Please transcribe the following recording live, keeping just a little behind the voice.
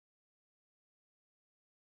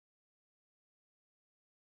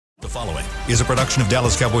following is a production of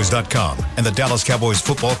DallasCowboys.com and the Dallas Cowboys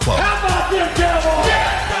Football Club. How about them Cowboys?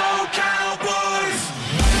 Yeah, go Cowboys!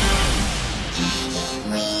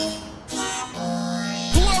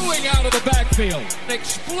 Blowing out of the backfield,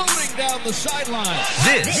 exploding down the sideline.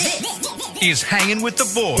 This is Hanging with the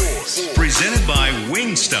Boys, presented by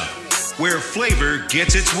Wingstop, where flavor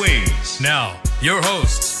gets its wings. Now, your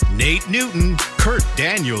hosts, Nate Newton, Kurt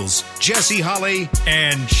Daniels, Jesse Holley,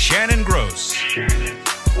 and Shannon Gross.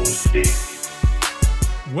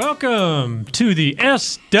 Welcome to the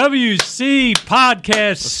SWC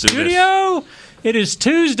Podcast Studio. It is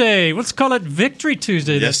Tuesday. Let's call it Victory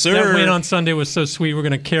Tuesday. Yes, sir. That win on Sunday was so sweet. We're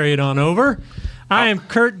going to carry it on over. I am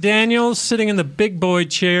Kurt Daniels, sitting in the big boy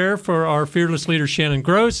chair for our fearless leader, Shannon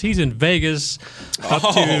Gross. He's in Vegas,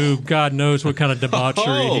 up to God knows what kind of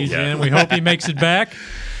debauchery he's in. We hope he makes it back.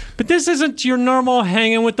 But this isn't your normal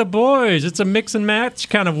hanging with the boys. It's a mix and match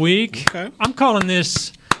kind of week. Okay. I'm calling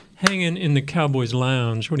this hanging in the Cowboys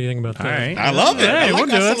Lounge. What do you think about that? All right. I love it. Hey, I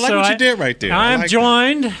like what you did right there. I'm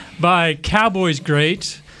joined by Cowboys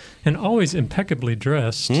great and always impeccably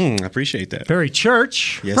dressed. I appreciate that. Barry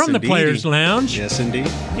Church from indeed. the Players Lounge. Yes, indeed.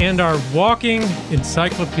 And our walking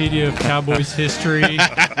encyclopedia of Cowboys history,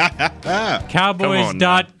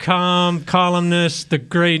 Cowboys.com columnist, the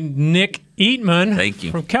great Nick Eatman. Thank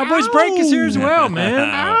you. From Cowboys Break is here as well,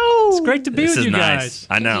 man. It's great to be with you guys.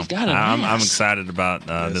 I know. I'm excited about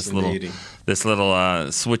this little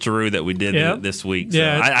switcheroo that we did this week. So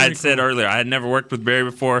Yeah, I had said earlier I had never worked with Barry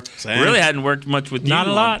before. Same. Really hadn't worked much with you. Not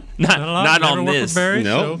a lot. Not Never on worked this. with Barry,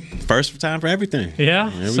 No, so- first time for everything. Yeah,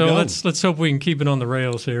 There we so go. let's hope we can keep it on the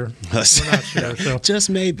rails here. We're not sure. So Just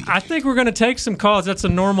maybe. I think we're going to take some calls. That's a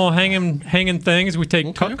normal hanging thing as we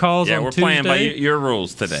take calls Yeah, on we're Tuesday. playing by your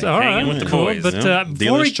rules today. So, all right, Hanging with the cool. boys. But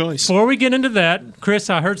Dealer's choice. before we get into that, Chris,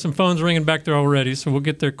 I heard some phones ringing back there already, so we'll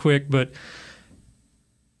get there quick. But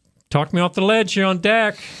talk me off the ledge here on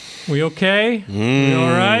Dak. We okay? We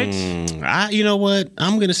all right? You know what?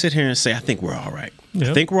 I'm going to sit here and say I think we're all right. Yep.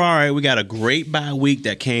 I think we're all right. We got a great bye week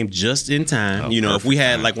that came just in time. If we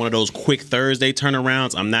had like one of those quick Thursday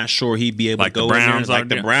turnarounds, I'm not sure he'd be able Like to the go in there Browns like are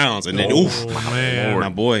the doing. Browns. And then, man. my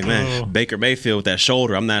boy, man. Oh. Baker Mayfield with that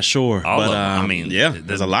shoulder, I'm not sure.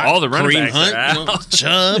 There's a lot. all the running Kareem backs are Hunt, out.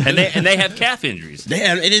 Chubb. and they have calf injuries.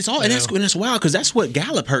 And it's wild because that's what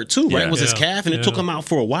Gallup hurt too, right? Yeah. Was his calf, and it took him out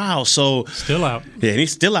for a while. So Still out. yeah, and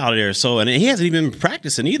he's still out there. So and he hasn't even been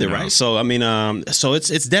practicing either, right? So I mean, so it's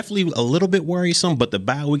definitely a little bit worrisome. But the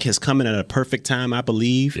bye week has come in at a perfect time, I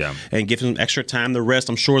believe, and give him extra time to rest.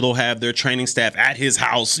 I'm sure they'll have their training staff at his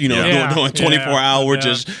house, doing 24-hour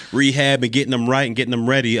just rehab and getting them right and getting them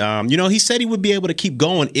ready. He said he would be able to keep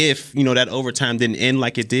going if that overtime didn't end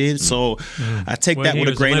like it did. So I take that with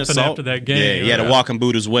a grain of salt. After that game, Yeah, he had a walking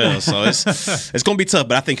boot as well. So it's going to be tough,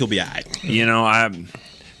 but I think he'll be all right.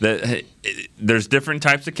 There's different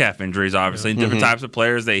types of calf injuries, obviously, different types of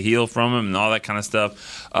players. They heal from them and all that kind of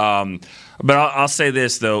stuff. But I'll say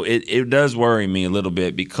this, though. It does worry me a little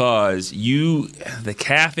bit because the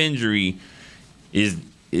calf injury is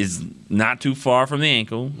not too far from the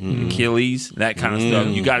ankle, Achilles, that kind of stuff.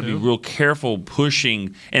 You got to be real careful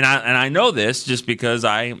pushing. And I know this just because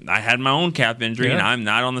I had my own calf injury, and I'm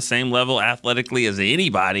not on the same level athletically as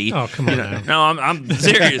anybody. Oh, come on now. No, I'm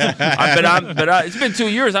serious. But it's been 2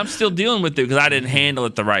 years. I'm still dealing with it because I didn't handle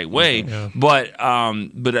it the right way. Yeah. But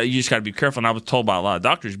you just got to be careful. And I was told by a lot of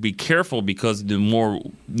doctors, be careful because the more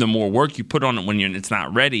work you put on it when it's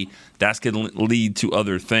not ready, that's going to lead to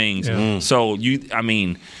other things. Yeah. So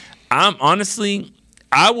I'm honestly,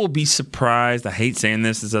 I will be surprised. I hate saying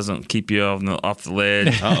this. This doesn't keep you off the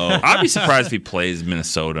ledge. I'll be surprised if he plays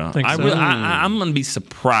Minnesota. I'm going to be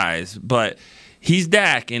surprised, but he's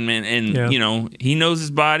Dak, and he knows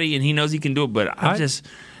his body and he knows he can do it. But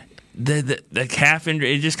the calf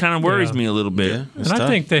injury, it just kind of worries me a little bit. Yeah, And I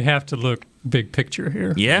think they have to look big picture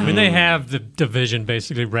here. Yeah. I mean, they have the division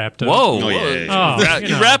basically wrapped up. Whoa! You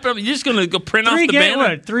wrap it up. You're just going to go print off the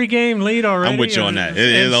banner. 3-game lead already. I'm with you on that. It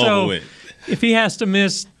is over with. If he has to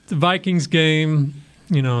miss the Vikings game,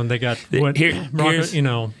 they got what?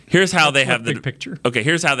 Here's how they have the big picture. Okay,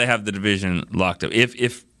 here's how they have the division locked up.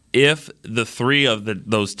 If the three of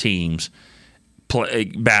those teams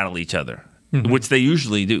battle each other, which they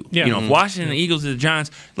usually do. Yeah. If Washington, the Eagles, and the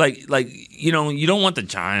Giants, you don't want the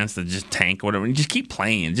Giants to just tank or whatever. You just keep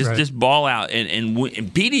playing. Just ball out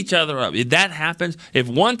and beat each other up. If that happens, if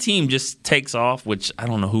one team just takes off, which I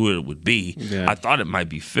don't know who it would be. Yeah. I thought it might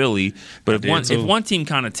be Philly. But if one team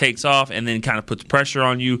kind of takes off and then kind of puts pressure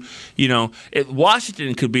on you,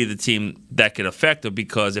 Washington could be the team that could affect them,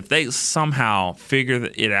 because if they somehow figure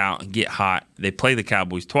it out and get hot, they play the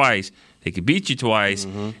Cowboys twice, they could beat you twice,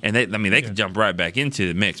 and they could jump right back into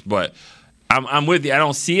the mix. But I'm with you. I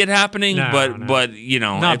don't see it happening, but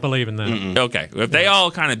not believing that. Okay, if they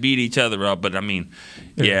all kind of beat each other up, but I mean,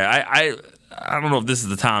 I don't know if this is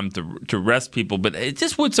the time to rest people, but it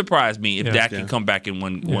just would surprise me if Dak can come back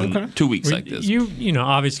in 2 weeks like this. You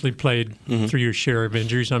obviously played through your share of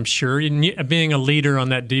injuries, I'm sure. And being a leader on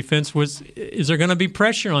that defense, is there going to be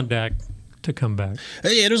pressure on Dak to come back?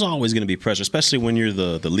 Yeah, there's always going to be pressure, especially when you're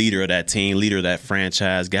the leader of that team, leader of that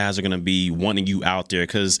franchise. Guys are going to be wanting you out there,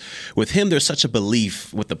 because with him, there's such a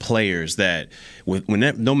belief with the players that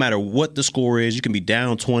no matter what the score is, you can be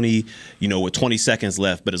down 20, with 20 seconds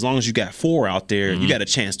left, but as long as you got 4 out there, you got a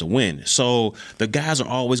chance to win. So the guys are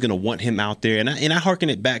always going to want him out there, and I hearken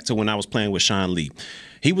it back to when I was playing with Sean Lee.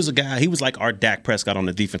 He was a guy. He was like our Dak Prescott on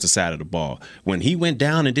the defensive side of the ball. When he went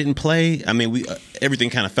down and didn't play, I mean,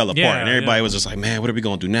 everything kind of fell apart, and everybody was just like, "Man, what are we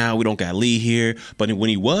gonna do now? We don't got Lee here." But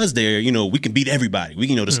when he was there, we can beat everybody.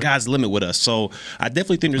 The sky's the limit with us. So I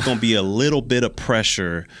definitely think there's gonna be a little bit of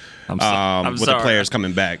pressure with the players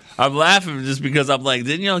coming back. I'm laughing just because I'm like,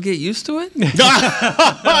 didn't y'all get used to it? You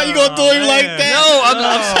gonna do him like that?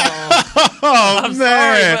 No, I'm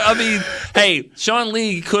sorry. But, I mean, hey, Sean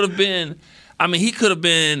Lee could have been. He could have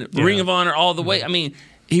been Ring of Honor all the way. I mean,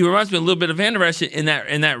 he reminds me a little bit of Van Der Esch in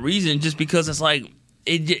that reason, just because it's like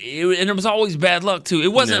and it was always bad luck too.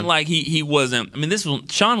 It wasn't like he wasn't. I mean,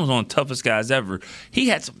 Sean was one of the toughest guys ever. He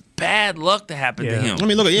had some bad luck to happen to him. I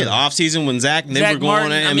mean, look at the off season when Zach were going.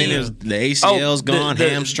 Martin, it was the ACL's gone,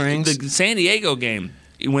 hamstrings. The San Diego game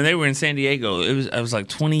when they were in San Diego, it was like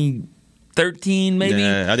 2013 maybe.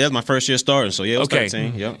 Yeah, that was my first year starting, so it was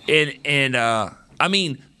 13. Yep. And I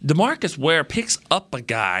mean, DeMarcus Ware picks up a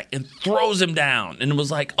guy and throws him down, and it was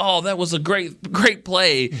like, oh, that was a great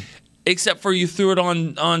play, except for you threw it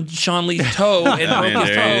on Sean Lee's toe and broke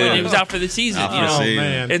his toe, and he was out for the season.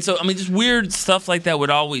 Man. And so, I mean, just weird stuff like that would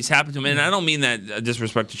always happen to him. And I don't mean that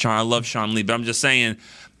disrespect to Sean. I love Sean Lee, but I'm just saying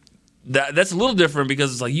that's a little different,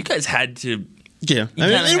 because it's like you guys had to. Yeah,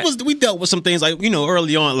 we dealt with some things like,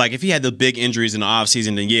 early on, like if he had the big injuries in the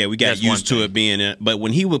offseason, then we got used to it being it. But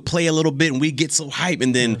when he would play a little bit and we get so hyped,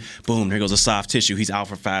 and then boom, there goes a soft tissue. He's out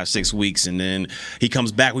for 5-6 weeks, and then he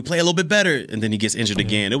comes back. We play a little bit better, and then he gets injured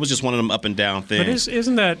again. It was just one of them up and down things. But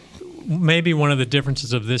isn't that maybe one of the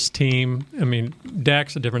differences of this team? I mean,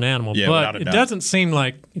 Dak's a different animal, but it doesn't seem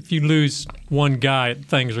like if you lose one guy,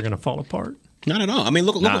 things are going to fall apart. Not at all. I mean,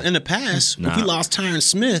 look in the past, if we lost Tyron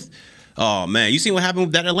Smith. Oh, man, you see what happened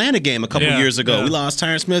with that Atlanta game a couple years ago. Yeah. We lost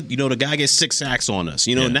Tyron Smith. The guy gets 6 sacks on us.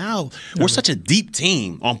 Now we're such a deep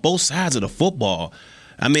team on both sides of the football.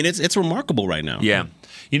 I mean, it's remarkable right now. Yeah.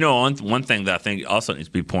 One thing that I think also needs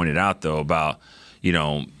to be pointed out, though, about,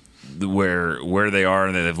 where they are,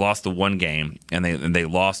 and they've lost the one game, and they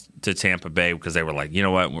lost to Tampa Bay because they were like, you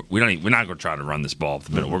know what, we're not going to try to run this ball.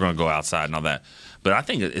 We're going to go outside and all that. But I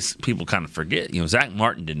think people kind of forget. Zach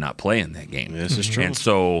Martin did not play in that game. This is true. And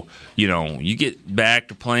so, you get back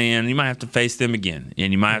to playing, you might have to face them again,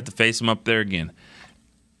 and you might have to face them up there again.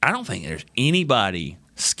 I don't think there's anybody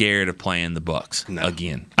scared of playing the Bucs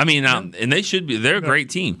again. I mean, and they should be. They're a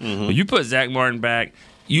great team. Mm-hmm. When you put Zach Martin back,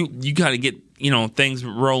 you got to get things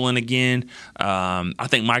rolling again. I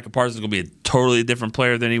think Micah Parsons is going to be a totally different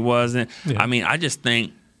player than he was. I mean, I just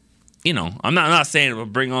think. I'm not saying it will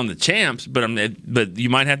bring on the champs, but you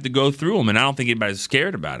might have to go through them, and I don't think anybody's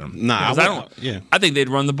scared about them. I think they'd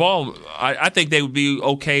run the ball. I think they would be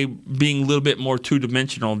okay being a little bit more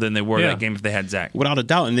two-dimensional than they were that game if they had Zach. Without a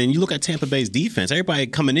doubt. And then you look at Tampa Bay's defense. Everybody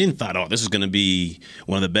coming in thought, oh, this is going to be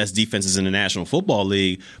one of the best defenses in the National Football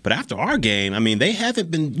League. But after our game, I mean, they haven't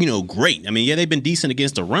been, great. I mean, they've been decent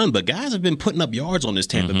against the run, but guys have been putting up yards on this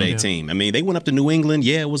Tampa Bay team. I mean, they went up to New England.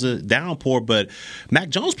 Yeah, it was a downpour, but Mac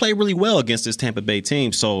Jones played really well against this Tampa Bay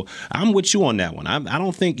team. So I'm with you on that one. I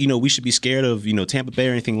don't think, we should be scared of, Tampa Bay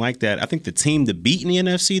or anything like that. I think the team to beat in the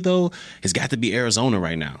NFC, though, has got to be Arizona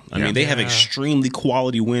right now. I mean, they have extremely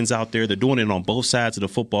quality wins out there. They're doing it on both sides of the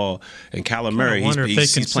football. And Kyler Murray,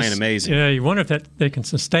 he's playing amazing. Yeah, you wonder if they can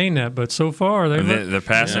sustain that. But so far, they're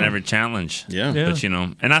passing every challenge. Yeah. But,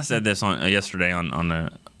 and I said this yesterday on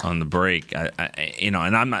the break, and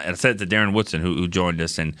I said it to Darren Woodson, who joined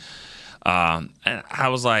us, and I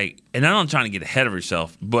was like, and I'm not trying to get ahead of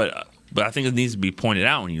yourself, but I think it needs to be pointed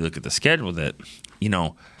out when you look at the schedule that,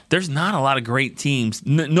 there's not a lot of great teams.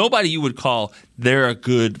 Nobody you would call they're a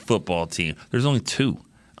good football team. There's only 2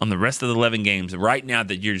 on the rest of the 11 games right now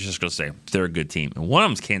that you're just going to say they're a good team. And one of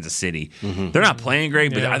them's Kansas City. They're not playing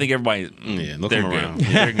great, but I think everybody, they're good.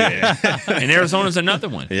 They're good. And Arizona's another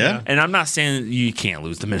one. Yeah. And I'm not saying you can't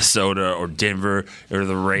lose to Minnesota or Denver or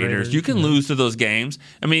the Raiders. You can lose to those games.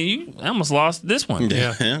 I mean, you almost lost this one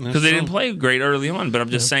because they didn't play great early on. But I'm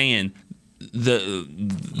just saying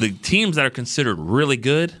the teams that are considered really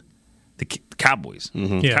good, the Cowboys.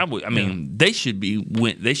 Cowboys. I mean, they should be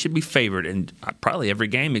favored in probably every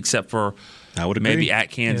game except for maybe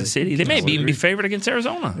at Kansas City. They may even be favored against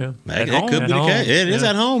Arizona. At home. Could be the case. It is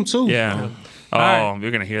at home too. Yeah. Oh,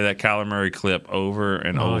 you're going to hear that Kyler Murray clip over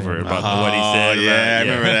and over about what he said. I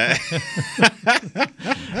remember that.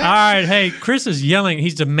 All right. Hey, Chris is yelling.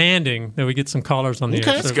 He's demanding that we get some callers on the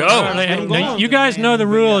air. Let's go. Now, you guys know the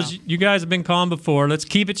rules. You guys have been calling before. Let's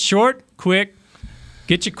keep it short, quick.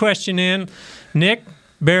 Get your question in. Nick,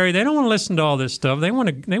 Barry, they don't want to listen to all this stuff. They want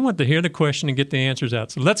to hear the question and get the answers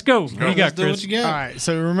out. So let's go. What you got, Chris? All right.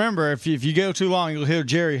 So remember, if you go too long, you'll hear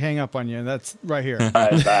Jerry hang up on you. That's right here. All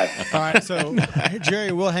right, bye. All right. So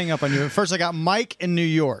Jerry will hang up on you. First, I got Mike in New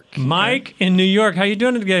York. Mike in New York. How you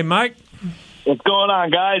doing today, Mike? What's going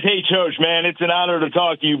on, guys? Hey, Coach, man, it's an honor to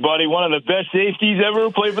talk to you, buddy. One of the best safeties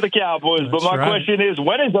ever played for the Cowboys. But my question is,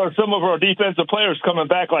 when is some of our defensive players coming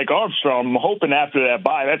back like Armstrong? I'm hoping after that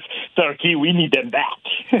bye. That's our key. We need them back.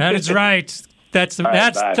 That is right.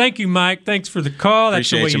 Thank you, Mike. Thanks for the call. That's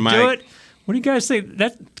the way you do it. What do you guys think?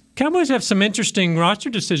 Cowboys have some interesting roster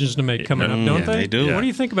decisions to make coming up, don't they? They do. What do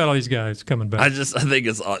you think about all these guys coming back? I think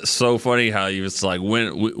it's so funny how you was like,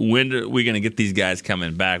 when are we going to get these guys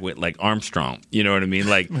coming back with like Armstrong? You know what I mean?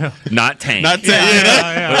 Like not Tank,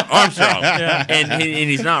 but Armstrong, and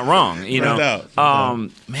he's not wrong. You know,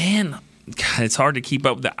 man, God, it's hard to keep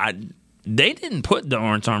up with that. They didn't put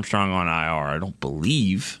Dorrance Armstrong on IR, I don't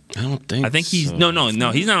believe. I think he's so. No,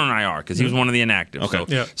 he's not on IR because he was one of the inactives.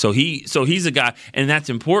 Okay. So he's a guy, and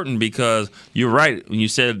that's important because you're right when you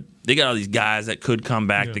said they got all these guys that could come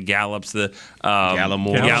back. The Gallups, the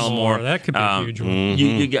Gallimore. That could be a huge one.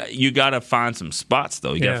 You got to find some spots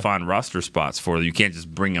though. You got to find roster spots for them. You can't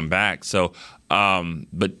just bring them back. So,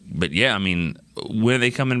 but yeah, I mean, when are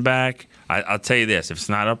they coming back? I'll tell you this: if it's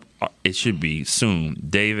not up, it should be soon.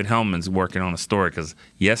 David Hellman's working on a story because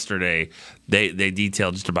yesterday they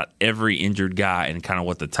detailed just about every injured guy and kind of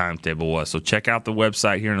what the timetable was. So check out the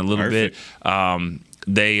website here in a little bit.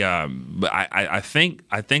 But I think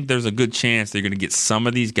there's a good chance they're going to get some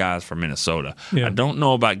of these guys from Minnesota. I don't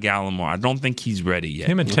know about Gallimore. I don't think he's ready yet.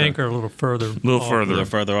 Him and Tank are a little further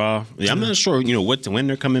off. Yeah, I'm not sure. when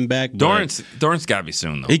they're coming back. Dorrance got to be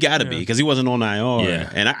soon though. He got to be because he wasn't on IR. Yeah.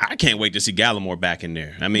 And I can't wait to see Gallimore back in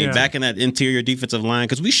there. I mean, back in that interior defensive line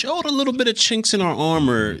because we showed a little bit of chinks in our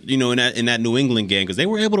armor. In that New England game because they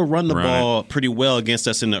were able to run the ball pretty well against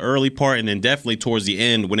us in the early part and then definitely towards the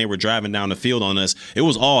end when they were driving down the field on us. It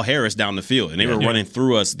was all Harris down the field, and they were running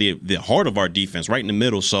through us, the heart of our defense, right in the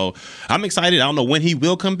middle. So I'm excited. I don't know when he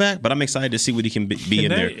will come back, but I'm excited to see what he can be in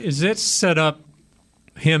there. Is it set up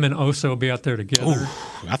him and Oso will be out there together? Ooh,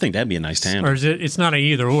 I think that'd be a nice tandem. Or is it's not an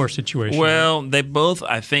either-or situation? Well, they both,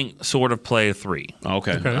 I think, sort of play a three.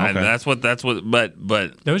 Okay. That's what. But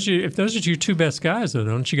if those are your two best guys, though,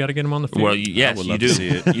 don't you got to get them on the field? Well, yes, you do. To see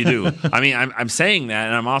it. You do. I mean, I'm saying that,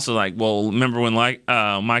 and I'm also like, well, remember when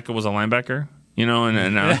Micah was a linebacker? And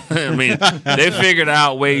I mean, they figured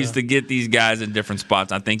out ways to get these guys in different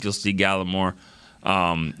spots. I think you'll see Gallimore.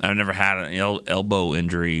 I've never had an elbow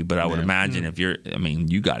injury, but I would imagine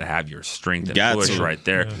you got to have your strength and push right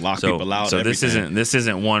there. Lock people out. So this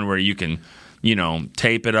isn't one where you can,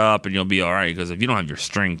 tape it up and you'll be all right. Because if you don't have your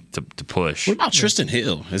strength to push, what about Tristan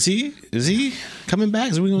Hill? Is he coming back?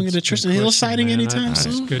 Is we going to get a Tristan Hill sighting anytime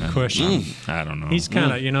soon? That's a good question. I don't know. He's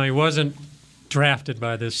kind of he wasn't drafted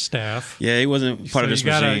by this staff. Yeah, he wasn't part of this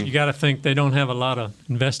regime. You got to think they don't have a lot of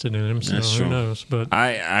invested in him. So That's who true. knows? But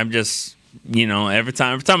I'm just. Every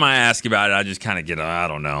time I ask about it, I just kind of get I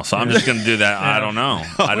don't know. So I'm just going to do that. I don't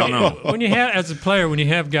know. When you have, as a player, when you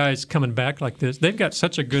have guys coming back like this, they've got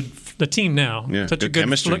such a the team now. Yeah, such good a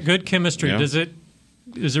chemistry. Good chemistry. Yeah.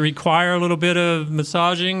 Does it require a little bit of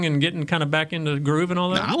massaging and getting kind of back into the groove and all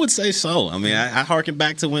that? I would say so. I mean, I harken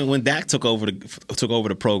back to when Dak took over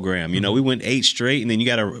the program. We went 8 straight, and then you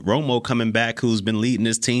got a Romo coming back who's been leading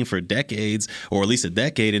this team for decades, or at least a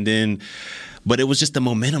decade, and then But it was just the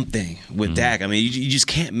momentum thing with Dak. I mean, you just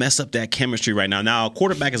can't mess up that chemistry right now. Now,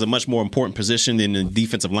 quarterback is a much more important position than the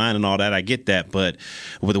defensive line and all that. I get that. But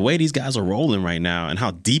with the way these guys are rolling right now and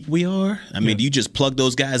how deep we are, I mean, do you just plug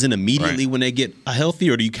those guys in immediately when they get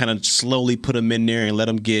healthy, or do you kind of slowly put them in there and let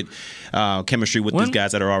them get chemistry with these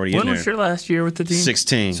guys that are already in there? When was your last year with the team?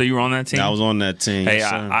 16. So you were on that team? I was on that team. Hey,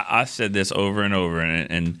 I said this over and over,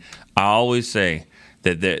 and I always say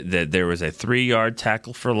that there was a 3-yard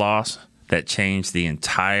tackle for loss that changed the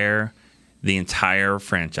entire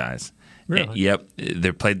franchise. Really? Yep.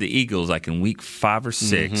 They played the Eagles like in week 5 or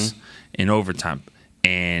 6 in overtime,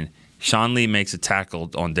 and Sean Lee makes a tackle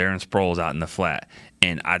on Darren Sproles out in the flat.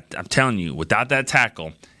 And I'm telling you, without that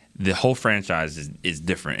tackle, the whole franchise is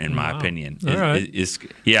different, in my opinion. All right.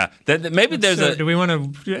 Maybe there's a. Do we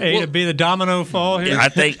want to be the domino fall here? I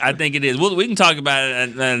think it is. Well, we can talk about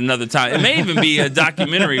it at another time. It may even be a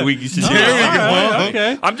documentary we can do.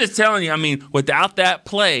 Okay. I'm just telling you. I mean, without that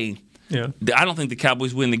play, Yeah. I don't think the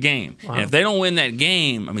Cowboys win the game. Wow. And if they don't win that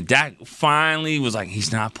game, I mean, Dak finally was like,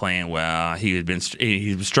 he's not playing well.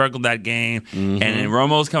 He struggled that game, and then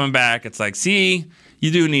Romo's coming back. It's like, see,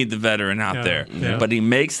 you do need the veteran out there. Yeah. But he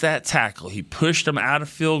makes that tackle. He pushed them out of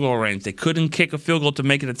field goal range. They couldn't kick a field goal to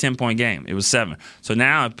make it a 10-point game. It was 7. So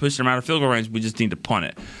now I pushed them out of field goal range. We just need to punt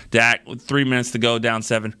it. Dak, with 3 minutes to go, down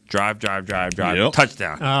 7. Drive, touchdown.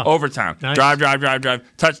 Overtime. Nice. Drive,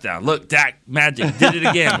 touchdown. Look, Dak, magic, did it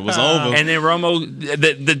again. It was over. And then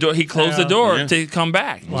Romo, the door, he closed the door to come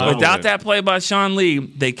back. Wow. Without that play by Sean Lee,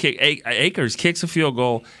 they kick. Akers kicks a field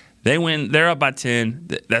goal. They win. They're up by 10.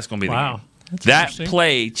 That's going to be the game. That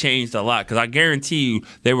play changed a lot because I guarantee you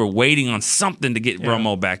they were waiting on something to get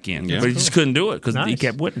Romo back in, but he just couldn't do it because he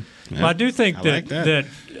kept winning. Well, I do think that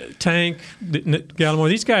Tank, Gallimore,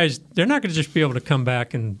 these guys, they're not going to just be able to come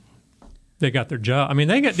back and they got their job. I mean,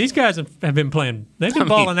 these guys have been playing. They've been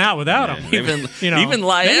balling out without them. Even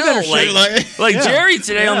Lyle, like Jerry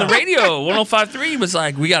today on the radio, 105.3 was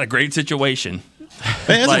like, "We got a great situation."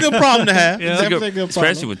 That's a good problem to have.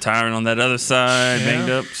 Especially with Tyron on that other side,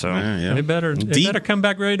 banged up. So they better come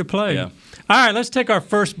back ready to play. Yeah. All right, let's take our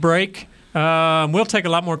first break. We'll take a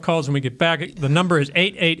lot more calls when we get back. The number is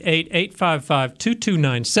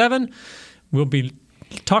 888-855-2297. We'll be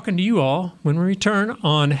talking to you all when we return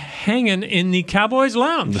on Hanging in the Cowboys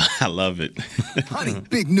Lounge. I love it. Honey,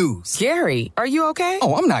 big news. Gary, are you okay?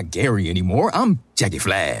 Oh, I'm not Gary anymore. I'm Jackie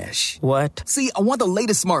Flash. What? See, I want the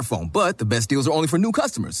latest smartphone, but the best deals are only for new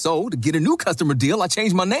customers. So, to get a new customer deal, I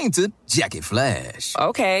changed my name to Jackie Flash.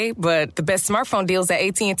 Okay, but the best smartphone deals at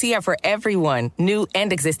AT&T are for everyone, new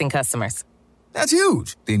and existing customers. That's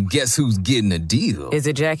huge. Then guess who's getting a deal? Is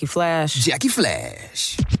it Jackie Flash? Jackie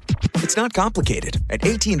Flash. It's not complicated. At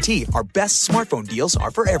AT&T, our best smartphone deals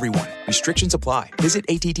are for everyone. Restrictions apply. Visit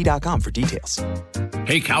att.com for details.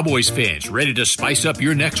 Hey, Cowboys fans, ready to spice up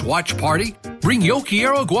your next watch party? Bring Yo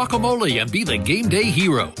Quiero guacamole and be the game day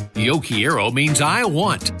hero. Yo Quiero means I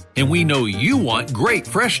want, and we know you want great,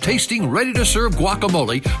 fresh-tasting, ready-to-serve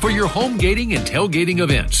guacamole for your home gating and tailgating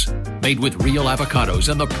events. Made with real avocados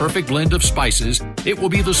and the perfect blend of spices, it will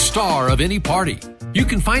be the star of any party. You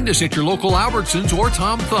can find us at your local Albertsons or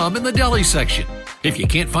Tom Thumb in the deli section. If you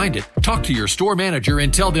can't find it, talk to your store manager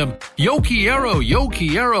and tell them, Yo Quiero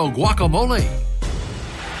guacamole.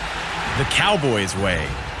 The Cowboys way,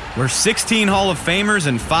 where 16 Hall of Famers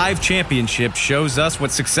and 5 championships shows us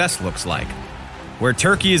what success looks like. Where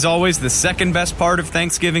turkey is always the second best part of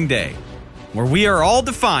Thanksgiving Day. Where we are all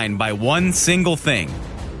defined by one single thing,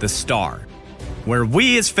 the star. Where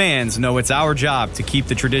we as fans know it's our job to keep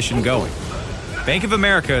the tradition going. Bank of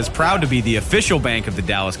America is proud to be the official bank of the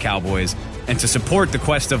Dallas Cowboys and to support the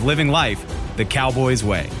quest of living life the Cowboys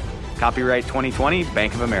way. Copyright 2020,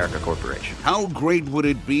 Bank of America Corporation. How great would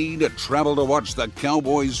it be to travel to watch the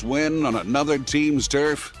Cowboys win on another team's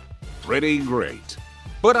turf? Pretty great.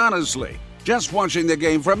 But honestly, just watching the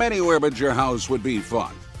game from anywhere but your house would be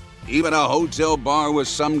fun. Even a hotel bar with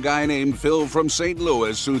some guy named Phil from St.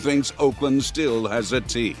 Louis who thinks Oakland still has a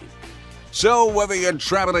team. So whether you're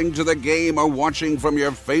traveling to the game or watching from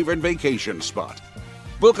your favorite vacation spot,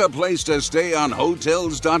 book a place to stay on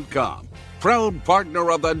Hotels.com. Proud partner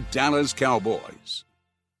of the Dallas Cowboys.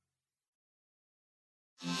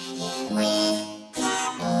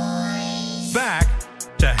 Back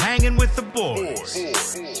to Hanging with the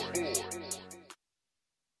Boys.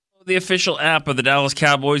 The official app of the Dallas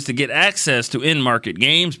Cowboys to get access to in-market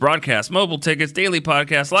games, broadcast mobile tickets, daily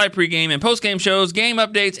podcasts, live pregame and postgame shows, game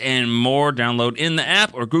updates, and more. Download in the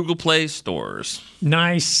app or Google Play stores.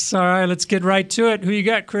 Nice. All right, let's get right to it. Who you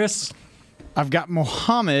got, Chris? I've got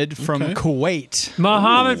Mohammed from Kuwait.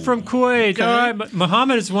 Mohammed from Kuwait. Okay. All right,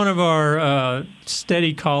 Mohammed is one of our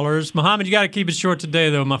steady callers. Mohammed, you got to keep it short today,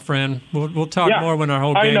 though, my friend. We'll talk more when our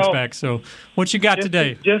whole gang's back. So, what you got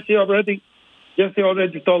today? Jesse already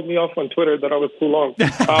told me off on Twitter that I was too long.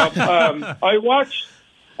 I watched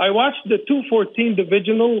the 214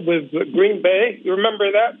 divisional with Green Bay. You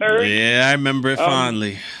remember that, Barry? Yeah, I remember it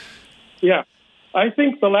fondly. Yeah. I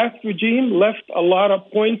think the last regime left a lot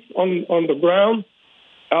of points on the ground.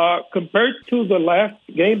 Compared to the last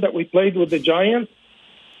game that we played with the Giants,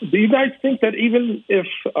 do you guys think that even if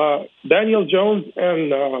Daniel Jones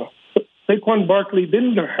and Saquon Barkley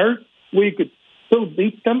didn't hurt, we could still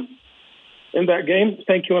beat them in that game?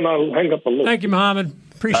 Thank you, and I'll hang up a little. Thank you, Mohammed.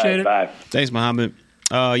 Appreciate it. Bye. Thanks, Mohammed.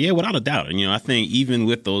 Yeah, without a doubt. I think even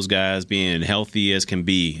with those guys being healthy as can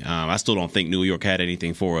be, I still don't think New York had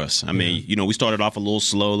anything for us. I mean, we started off a little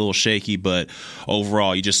slow, a little shaky, but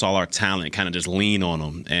overall, you just saw our talent kind of just lean on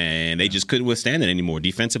them, and they just couldn't withstand it anymore,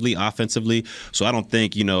 defensively, offensively. So I don't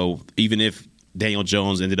think, even if Daniel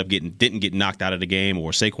Jones didn't get knocked out of the game,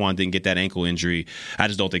 or Saquon didn't get that ankle injury, I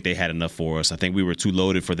just don't think they had enough for us. I think we were too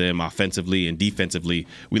loaded for them offensively, and defensively,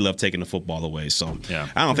 we love taking the football away. So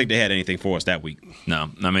I don't think they had anything for us that week. No,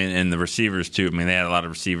 and the receivers too. They had a lot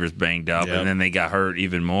of receivers banged up, and then they got hurt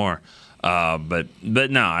even more. But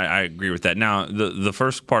no, I agree with that. Now, the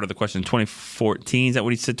first part of the question, 2014, is that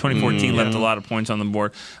what he said? 2014 left a lot of points on the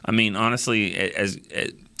board. Honestly, as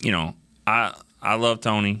I love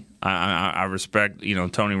Tony. I respect,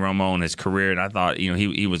 Tony Romo and his career, and I thought,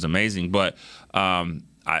 he was amazing. But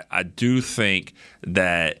I do think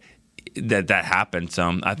that happened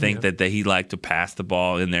some. I think that he liked to pass the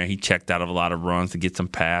ball in there. He checked out of a lot of runs to get some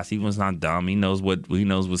pass. He was not dumb. He knows with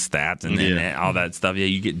stats and all that stuff. Yeah,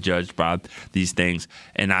 you get judged by these things.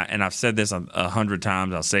 And I've said this 100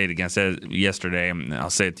 times. I'll say it again. I said it yesterday, and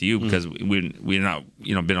I'll say it to you because we're not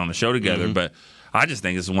been on the show together, but I just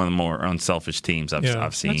think this is one of the more unselfish teams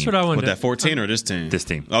I've seen. That's what I wanted. With that 14 or this team? This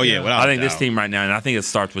team. Oh, yeah. I think this team right now, and I think it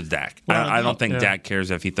starts with Dak. I don't think Dak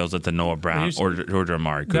cares if he throws it to Noah Brown or to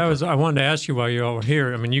Amari Cooper. I wanted to ask you while you all were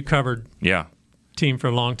here. You covered team for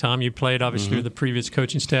a long time. You played, obviously, with the previous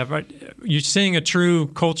coaching staff. Right? You're seeing a true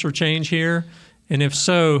culture change here? And if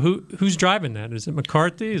so, who's driving that? Is it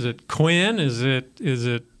McCarthy? Is it Quinn? Is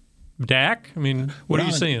it Dak? What are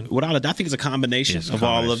you seeing? Without a doubt, I think it's a combination of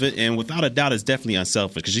all of it. And without a doubt, it's definitely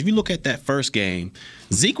unselfish. Because if you look at that first game,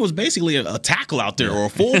 Zeke was basically a tackle out there or a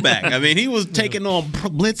fullback. He was taking on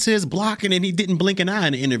blitzes, blocking, and he didn't blink an eye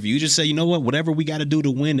in the interview. You just say, whatever we got to do to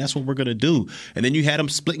win, that's what we're going to do. And then you had him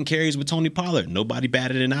splitting carries with Tony Pollard. Nobody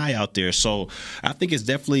batted an eye out there. So I think it's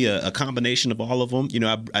definitely a combination of all of them.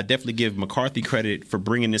 I definitely give McCarthy credit for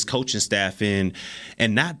bringing this coaching staff in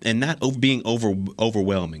and not being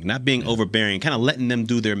overwhelming, not being overbearing, kind of letting them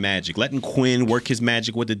do their magic, letting Quinn work his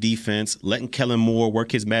magic with the defense, letting Kellen Moore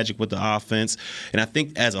work his magic with the offense. And I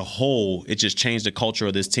think as a whole, it just changed the culture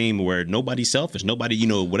of this team where nobody's selfish. Nobody,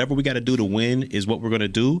 whatever we got to do to win is what we're going to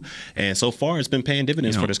do. And so far, it's been paying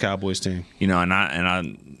dividends for this Cowboys team. And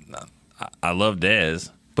I love Dez,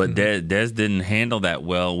 but Dez didn't handle that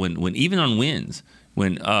well when even on wins.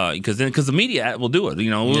 Because the media will do it,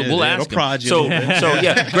 we'll ask them. So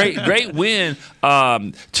great win.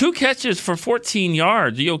 2 catches for 14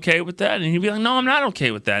 yards. Are you okay with that? And he'd be like, no, I'm not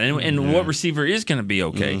okay with that. And what receiver is going to be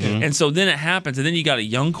okay? And so then it happens, and then you got a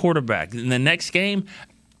young quarterback. In the next game,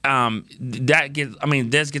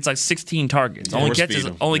 Dez gets like 16 targets.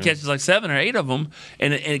 Only catches like 7 or 8 of them,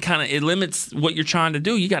 and it limits what you're trying to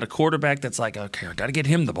do. You got a quarterback that's like, okay, I got to get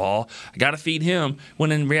him the ball. I got to feed him.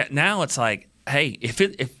 Now it's like, hey, if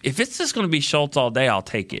it's just going to be Schultz all day, I'll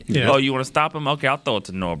take it. Yeah. Oh, you want to stop him? Okay, I'll throw it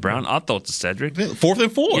to Noah Brown. I'll throw it to Cedric. 4th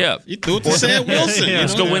and 4. Yeah, you threw it to Sam Wilson.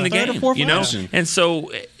 Let's go win the game. And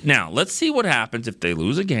so now let's see what happens if they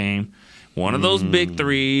lose a game. One of those big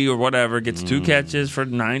 3 or whatever gets 2 catches for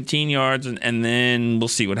 19 yards, and then we'll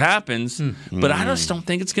see what happens. But I just don't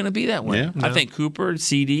think it's going to be that way. Yeah, no. I think Cooper,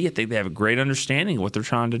 CD, I think they have a great understanding of what they're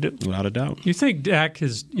trying to do. Without a doubt. You think Dak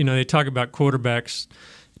is, they talk about quarterbacks.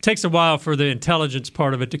 It takes a while for the intelligence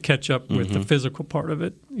part of it to catch up with the physical part of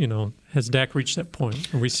it. Has Dak reached that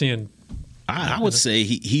point? Are we seeing? I would say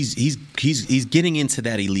he's getting into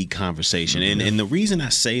that elite conversation, and the reason I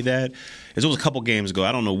say that it was a couple games ago.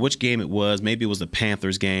 I don't know which game it was. Maybe it was the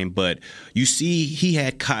Panthers game, but you see he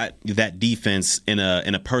had caught that defense in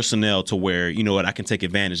a personnel to where, you know what, I can take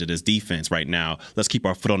advantage of this defense right now. Let's keep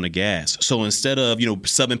our foot on the gas. So instead of,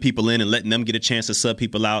 subbing people in and letting them get a chance to sub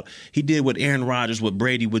people out, he did what Aaron Rodgers, what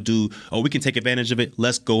Brady would do. Oh, we can take advantage of it.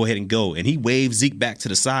 Let's go ahead and go. And he waved Zeke back to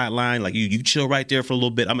the sideline like, you chill right there for a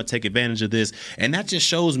little bit. I'm going to take advantage of this. And that just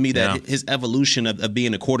shows me that his evolution of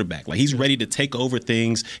being a quarterback. Like, he's ready to take over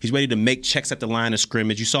things. He's ready to make checks at the line of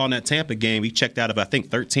scrimmage. You saw in that Tampa game, he checked out of, I think,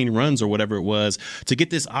 13 runs or whatever it was to get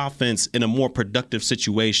this offense in a more productive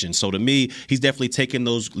situation. So to me, he's definitely taking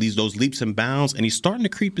those leaps and bounds, and he's starting to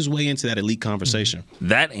creep his way into that elite conversation.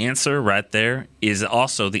 That answer right there is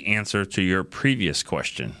also the answer to your previous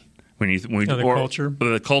question. Culture.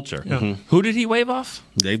 The culture. Yeah. Mm-hmm. Who did he wave off?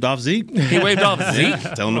 Waved off Zeke. He waved off Zeke.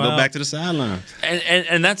 Tell him to go back to the sideline.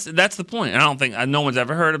 And that's the point. I don't think no one's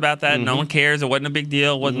ever heard about that. Mm-hmm. No one cares. It wasn't a big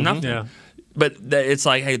deal. It wasn't nothing. Yeah. But it's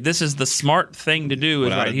like, hey, this is the smart thing to do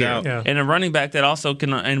is right here. Yeah. And a running back that also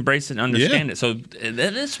can embrace it and understand it. So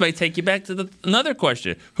this may take you back to another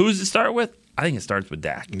question. Who does it start with? I think it starts with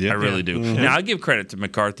Dak. I really do. Mm-hmm. Now, I give credit to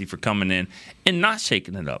McCarthy for coming in and not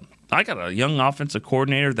shaking it up. I got a young offensive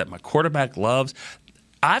coordinator that my quarterback loves.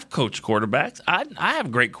 I've coached quarterbacks. I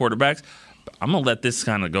have great quarterbacks. I'm going to let this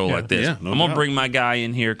kind of go like this. I'm going to bring my guy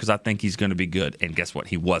in here because I think he's going to be good. And guess what?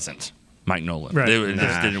 He wasn't. Mike Nolan. Right. It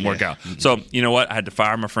just didn't work out. So, you know what? I had to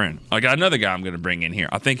fire my friend. I got another guy I'm going to bring in here.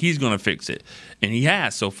 I think he's going to fix it. And he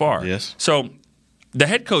has so far. Yes. So, the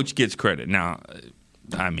head coach gets credit. Now,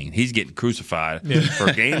 I mean, he's getting crucified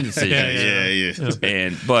for game decisions.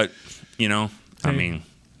 But, I mean,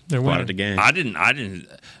 they're winning the game. I didn't.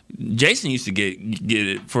 Jason used to get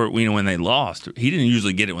it for when they lost. He didn't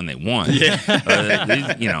usually get it when they won.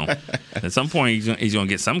 At some point he's going to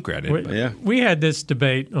get some credit. We had this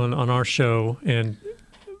debate on our show and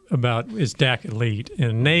about is Dak elite,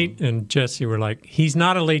 and Nate and Jesse were like, he's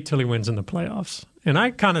not elite till he wins in the playoffs. And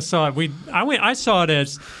I kind of saw it. I saw it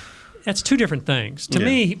as that's two different things. To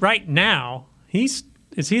me, right now, is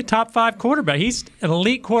he a top 5 quarterback? He's an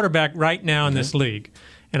elite quarterback right now in this league.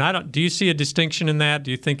 And do you see a distinction in that?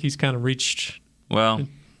 Do you think he's kind of reached? Well,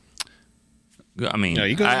 I mean,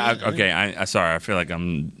 sorry, I feel like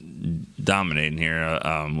I'm dominating here.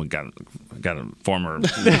 We got a former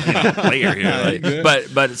player here,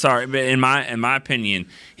 but sorry, but in my opinion,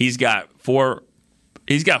 he's got four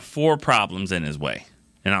problems in his way,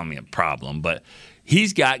 and I don't mean a problem, but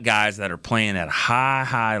he's got guys that are playing at a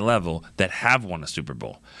high level that have won a Super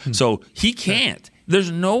Bowl, so he can't.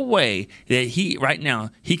 There's no way that he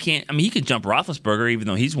can't. I mean, he could jump Roethlisberger, even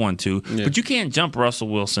though he's won 2. Yeah. But you can't jump Russell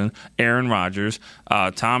Wilson, Aaron Rodgers,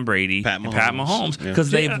 Tom Brady, Pat Mahomes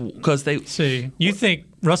because they. See, you think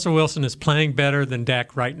Russell Wilson is playing better than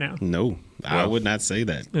Dak right now? No, I would not say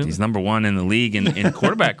that. He's number 1 in the league in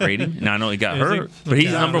quarterback rating. Now I know he got hurt, but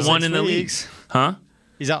he's number 1 in the league. Huh?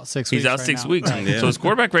 He's out 6 weeks. He's out right 6 now. weeks. So his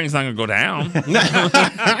quarterback rating's not going to go down.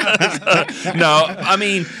 No, I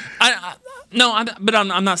mean,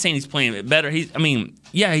 I'm not saying he's playing better. He's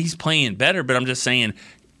playing better, but I'm just saying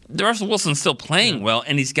Russell Wilson's still playing well,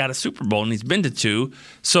 and he's got a Super Bowl, and he's been to 2.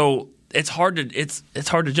 So it's hard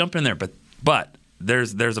to jump in there. But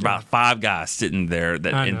there's about 5 guys sitting there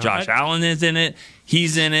and Josh Allen is in it.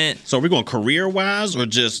 He's in it. So are we going career-wise or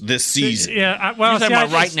just this season? Yeah,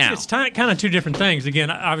 right now. It's kind of two different things. Again,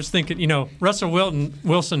 I was thinking, Russell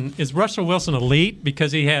Wilson, is Russell Wilson elite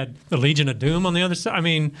because he had the Legion of Doom on the other side? I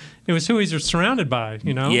mean, it was who he's surrounded by,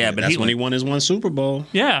 Yeah, but that's when he won his 1 Super Bowl.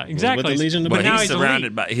 Yeah, exactly. With the Legion of Doom.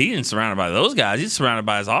 Doom. But he isn't surrounded by those guys. He's surrounded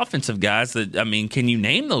by his offensive guys. Can you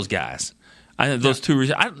name those guys? Those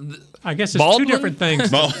two. I guess it's Baldwin? 2 different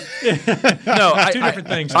things. No, 2 different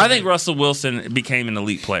things. I think Russell Wilson became an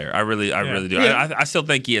elite player. I really do. Yeah. I still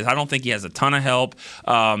think he is. I don't think he has a ton of help.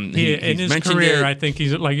 In his career, I think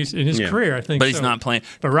he's in his career. I think, but he's not playing.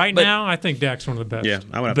 But now, I think Dak's one of the best. Yeah,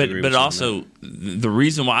 I would have to agree with you. But also, the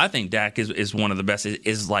reason why I think Dak is one of the best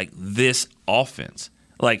is like this offense.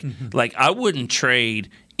 Like I wouldn't trade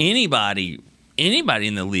anybody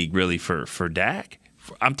in the league really for Dak.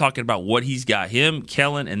 I'm talking about what he's got, him,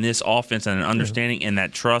 Kellen, and this offense and an understanding and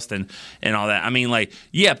that trust and all that. I mean,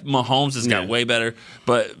 Mahomes has got way better,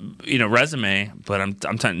 but resume. But I'm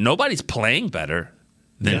telling you, nobody's playing better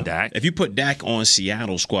than Dak. If you put Dak on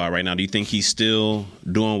Seattle's squad right now, do you think he's still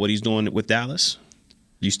doing what he's doing with Dallas?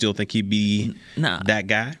 Do you still think he'd be that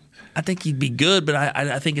guy? I think he'd be good, but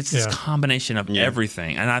I think it's this combination of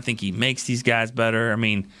everything, and I think he makes these guys better. I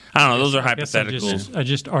mean, I don't know; those are hypotheticals. I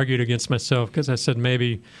just argued against myself because I said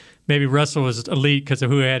maybe maybe Russell was elite because of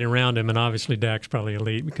who he had around him, and obviously Dak's probably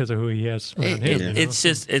elite because of who he has around him. It's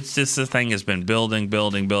just the thing has been building,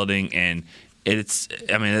 and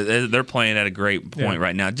they're playing at a great point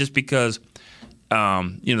right now. Just because,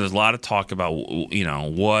 there's a lot of talk about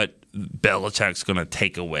what Belichick's going to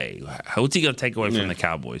take away. What's he going to take away from the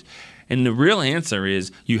Cowboys? And the real answer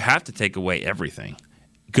is you have to take away everything.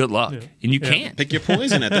 Good luck. And you can't. Pick your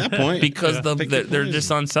poison at that point. Because they're just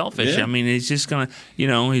unselfish. Yeah. I mean, he's just going to,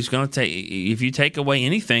 he's going to take, if you take away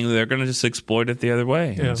anything, they're going to just exploit it the other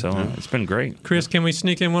way. Yeah. And so it's been great. Chris, can we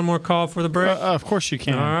sneak in one more call for the break? Of course you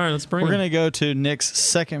can. All right, let's bring We're it. going to go to Nick's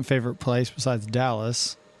second favorite place besides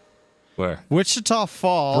Dallas. Where? Wichita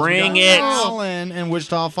Falls. Bring We got it. Alan in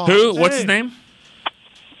Wichita Falls. Who? What's his name?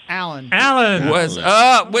 Alan. What's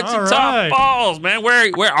up? Wichita right. Falls, man. Where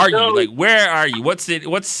are you? Like, where are you? What street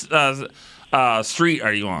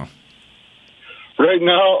are you on? Right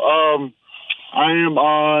now, I am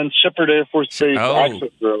on Shepherd Air Force Base Access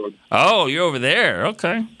Road. Oh, you're over there.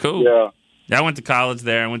 Okay, cool. Yeah. I went to college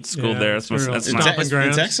there. I went to school there. That's in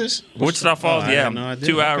Texas? Wichita Falls, I yeah. had no idea.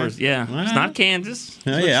 2 Okay. hours, yeah. It's not Kansas.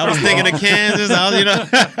 I was thinking of Kansas.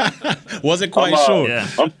 Wasn't quite sure. Yeah.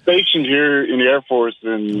 I'm stationed here in the Air Force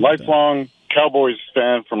and lifelong Cowboys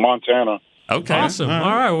fan from Montana. Okay. Awesome.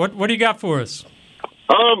 All right. What do you got for us?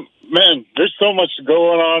 Man, there's so much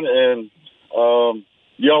going on, and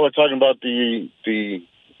y'all are talking about the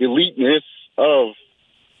eliteness of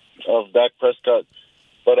Dak Prescott,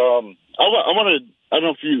 but I want to. I don't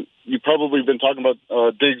know if you probably been talking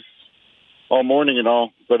about Diggs all morning and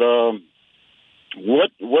all, but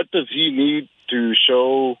what does he need to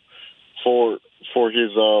show for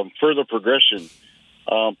his further progression?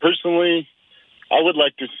 Personally, I would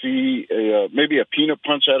like to see maybe a peanut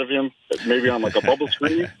punch out of him, maybe on like a bubble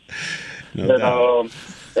screen. And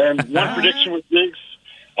one prediction with Diggs,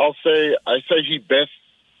 I say he best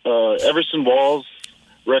Everson Walls'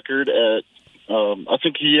 record at. I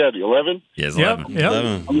think he had 11. Yes, 11. Yep.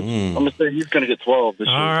 11. I'm going to say he's going to get 12 this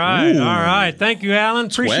year. All right. Thank you, Alan.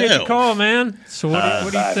 Appreciate the call, man. So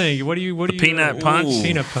what do you think? What do you peanut punch?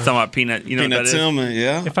 Peanut punch. Talking about peanut. You know Peanut what that Tillman,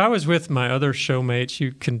 yeah. If I was with my other showmates,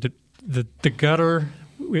 you can the gutter.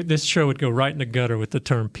 This show would go right in the gutter with the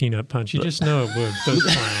term peanut punch. You just know it would. Those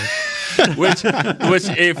clowns. which,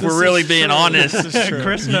 if we're really being honest,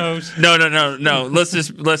 Chris knows. No. Let's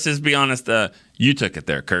just be honest. You took it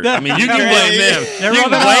there, Kurt. I mean, you can blame them. You can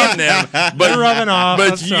blame them, but they're rubbing off.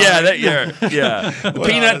 But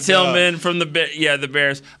Peanut Tillman from the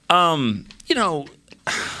Bears.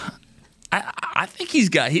 I think he's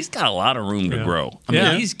got a lot of room to grow. I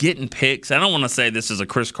mean, he's getting picks. I don't want to say this is a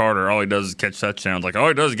Chris Carter. All he does is catch touchdowns. Like all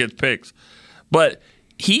he does is get picks, but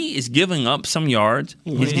he is giving up some yards.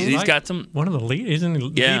 He's got some. One of the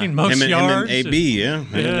leading most yards. Him and AB,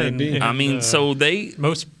 AB. I mean, so they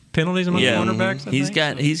most penalties among cornerbacks.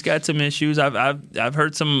 He's got some issues. I've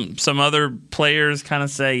heard some other players kind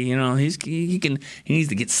of say, he needs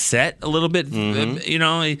to get set a little bit,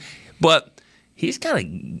 but he's got a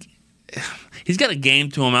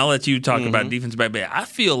game to him. I'll let you talk about defense back, but I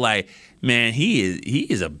feel like, man, he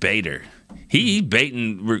is a baiter. He's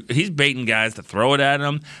baiting guys to throw it at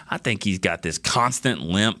him. I think he's got this constant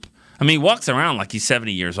limp. I mean, he walks around like he's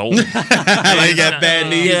 70 years old. Like he got bad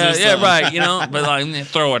knees. Yeah, right. But like,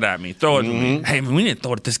 throw it at me. Throw it at me. Hey, we need to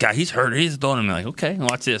throw it at this guy. He's hurt. He's throwing him. Like, okay,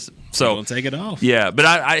 watch this. So don't take it off. Yeah,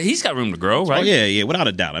 but he's got room to grow, right? Oh, yeah, without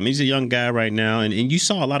a doubt. I mean, he's a young guy right now, and you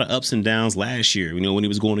saw a lot of ups and downs last year, when he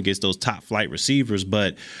was going against those top flight receivers.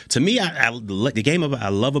 But to me, the game I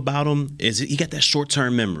love about him is he got that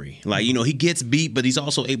short-term memory. Like, he gets beat, but he's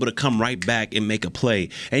also able to come right back and make a play.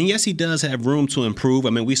 And yes, he does have room to improve. I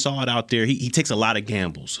mean, we saw it out there. He takes a lot of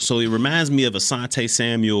gambles. So it reminds me of Asante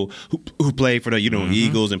Samuel, who played for the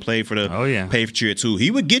Eagles and played for the Patriots too. He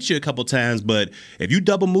would get you a couple times, but if you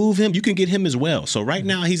double move him, you can get him as well. So right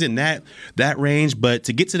now he's in that range, but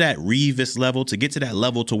to get to that Revis level, to get to that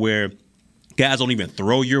level to where guys don't even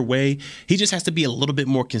throw your way, he just has to be a little bit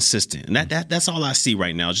more consistent. And that's all I see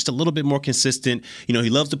right now, just a little bit more consistent. He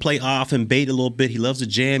loves to play off and bait a little bit. He loves to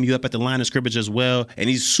jam you up at the line of scrimmage as well. And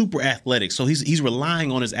he's super athletic. So he's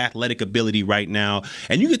relying on his athletic ability right now.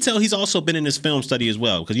 And you could tell he's also been in his film study as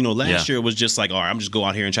well. Because, last year it was just like, all right, I'm just go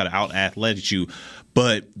out here and try to out-athletic you.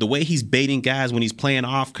 But the way he's baiting guys when he's playing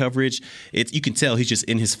off coverage, you can tell he's just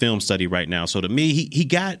in his film study right now. So to me,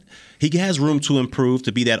 he has room to improve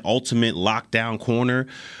to be that ultimate lock lockdown corner.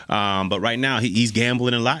 But right now, he's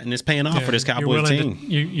gambling a lot, and it's paying off for this Cowboys team.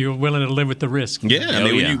 You're willing to live with the risk. Yeah, I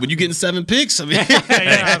mean, when you're getting 7 picks, I mean,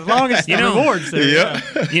 as long as the rewards there. Yeah.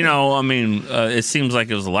 It seems like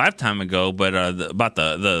it was a lifetime ago, but about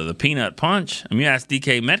the peanut punch. I mean, you asked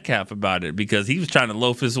DK Metcalf about it because he was trying to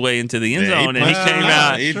loaf his way into the end zone, and he came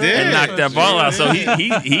out and knocked that ball out. So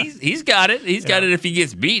he's got it. He's got it. If he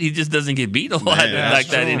gets beat, he just doesn't get beat a lot like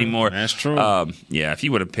that anymore. That's true. If he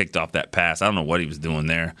would have picked off that pass, I don't know what he was doing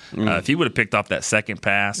there. If he would have picked off that second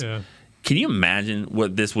pass. Yeah. Can you imagine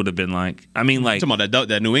what this would have been like? I mean, like talking about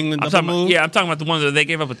that New England move? I'm talking about the ones that they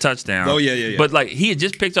gave up a touchdown. Oh yeah. But like he had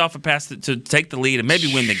just picked off a pass to take the lead and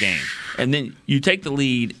maybe win the game, and then you take the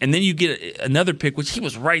lead, and then you get another pick, which he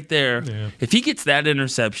was right there. Yeah. If he gets that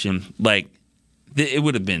interception, like it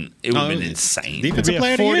would have been insane. Defensive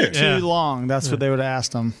player of the year. 42 long. That's what they would have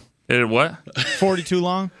asked him. What? 42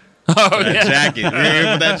 long. Oh, yeah. Jacket. Put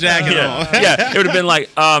that jacket on. Yeah, it would have been like,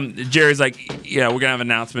 Jerry's like, we're going to have an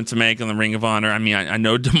announcement to make on the Ring of Honor. I mean, I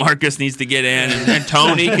know DeMarcus needs to get in, and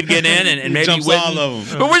Tony could get in, and maybe Witten. All of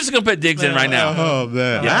them. But we're just going to put Diggs in right now. Oh,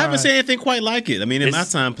 man. Yeah, I haven't seen anything quite like it. I mean, in my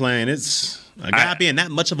time playing, it's a guy being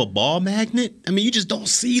that much of a ball magnet. I mean, you just don't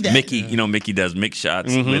see that. Mickey does mix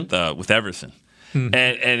shots with Everson.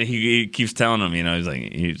 And he keeps telling him,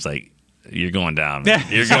 he's like, you're going down. Man.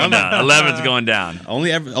 You're going down. 11's going down.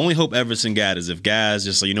 Only hope Everson got is if guys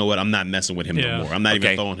just say, you know what, I'm not messing with him no more. I'm not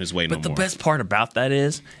even throwing his way no more. But the best part about that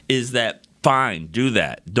is that fine, do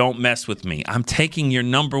that. Don't mess with me. I'm taking your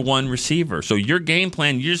number one receiver. So your game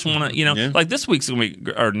plan, you just want to, like this week's going to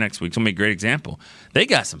be, or next week's going to be a great example. They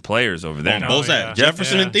got some players over there. Both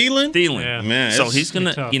Jefferson and Thielen? Thielen. Yeah. Man, so he's going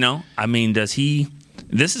to,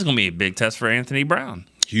 this is going to be a big test for Anthony Brown.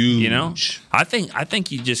 Huge. I think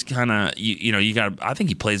you just kind of you got. I think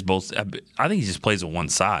he plays both. I think he just plays with one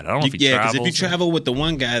side. I don't know if he travels. Because if you travel with the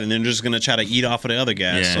one guy, then they're just going to try to eat off of the other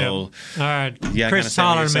guy. Yeah. So, all right, Chris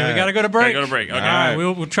hollering, man. We got to go to break. Okay. All right,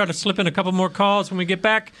 we'll try to slip in a couple more calls when we get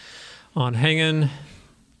back on Hanging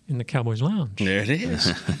in the Cowboys Lounge. There it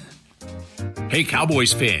is. Hey,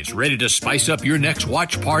 Cowboys fans, ready to spice up your next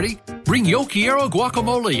watch party? Bring Yo Quiero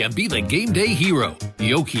guacamole and be the game day hero.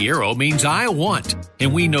 Yo Quiero means I want,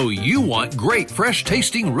 and we know you want great,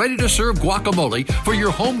 fresh-tasting, ready-to-serve guacamole for your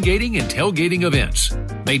home gating and tailgating events.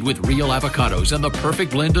 Made with real avocados and the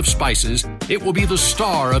perfect blend of spices, it will be the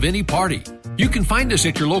star of any party. You can find us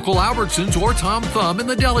at your local Albertsons or Tom Thumb in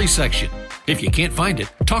the deli section. If you can't find it,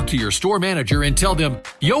 talk to your store manager and tell them,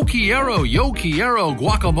 Yo Quiero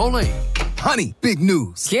guacamole. Honey, big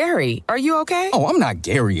news. Gary, are you okay? Oh, I'm not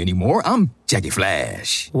Gary anymore. I'm Jackie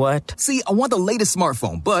Flash. What? See, I want the latest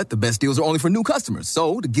smartphone, but the best deals are only for new customers.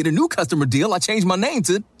 So, to get a new customer deal, I changed my name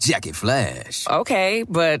to Jackie Flash. Okay,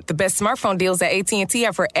 but the best smartphone deals at AT&T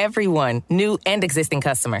are for everyone, new and existing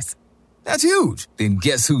customers. That's huge. Then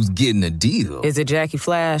guess who's getting a deal? Is it Jackie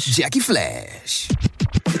Flash? Jackie Flash.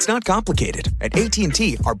 It's not complicated. At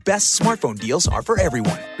AT&T, our best smartphone deals are for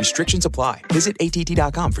everyone. Restrictions apply. Visit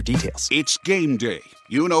att.com for details. It's game day.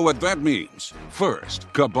 You know what that means. First,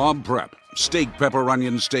 kebab prep. Steak, pepper,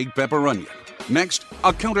 onion, steak, pepper, onion. Next,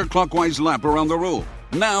 a counterclockwise lap around the room.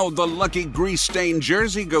 Now the lucky grease-stained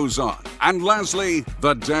jersey goes on. And lastly,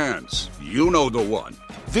 the dance. You know the one.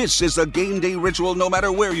 This is a game day ritual no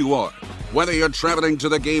matter where you are. Whether you're traveling to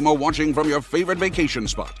the game or watching from your favorite vacation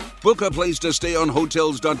spot, book a place to stay on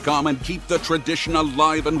Hotels.com and keep the tradition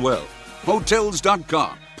alive and well.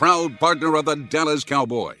 Hotels.com, proud partner of the Dallas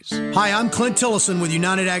Cowboys. Hi, I'm Clint Tillison with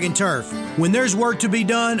United Ag and Turf. When there's work to be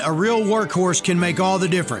done, a real workhorse can make all the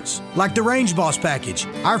difference. Like the Range Boss package.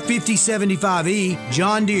 Our 5075E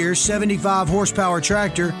John Deere 75 horsepower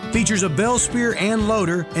tractor features a bell spear and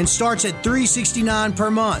loader and starts at $369 per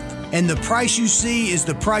month. And the price you see is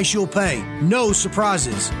the price you'll pay. No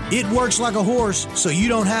surprises. It works like a horse, so you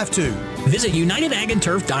don't have to. Visit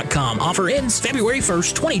UnitedAgAndTurf.com. Offer ends February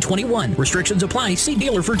 1st, 2021. Restrictions apply. See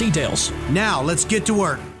dealer for details. Now, let's get to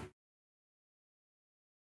work.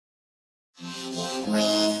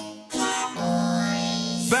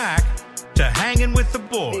 Back to Hanging with the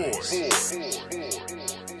Boys.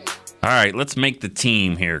 All right, let's make the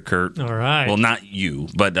team here, Kurt. All right. Well, not you,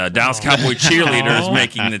 but Dallas Cowboy cheerleaders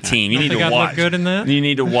making the team. You need to watch. Look good in that? You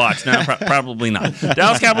need to watch. No, probably not.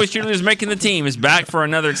 Dallas Cowboys cheerleaders making the team is back for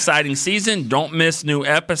another exciting season. Don't miss new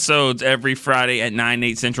episodes every Friday at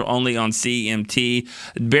 9/8 Central, only on CMT.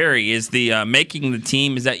 Barry, is the making the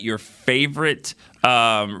team? Is that your favorite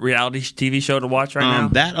reality TV show to watch right now?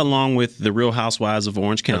 That along with the Real Housewives of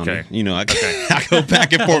Orange County. Okay. You know, I go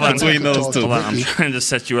back and forth between those two. I'm trying to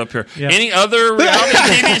set you up here. Yeah. Any other reality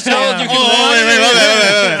TV shows you can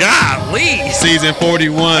watch? Wait. Golly. Season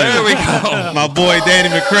 41. There we go. My boy Danny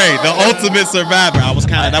McCray, the ultimate survivor.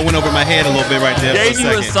 That went over my head a little bit right there. Gave you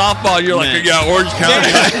a softball. You're like, yeah, Orange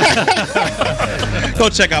County. Go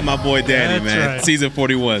check out my boy Danny, man. Right. Season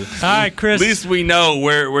 41. All right, Chris. At least we know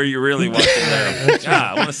where you really watching there.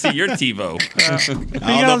 I want to see your TiVo.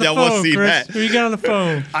 I don't know if y'all want to see that. Who you got on the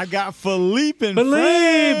phone? I got Philippe in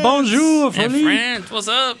Philippe, France. bonjour, Philippe. Hey, France, what's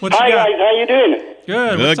up? What you Hi, got? guys. How you doing?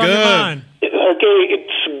 Good. What's on your mind? Okay,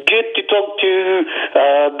 it's good to talk to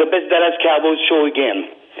the Best Dallas Cowboys show again.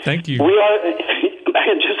 Thank you.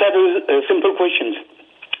 I just have a simple question.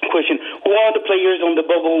 Who are the players on the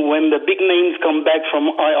bubble when the big names come back from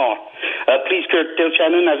IR? Please, Kurt, tell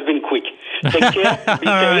Shannon I've been quick. Take care, be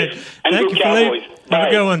safe, and Thank go you, Cowboys. Philippe. Have a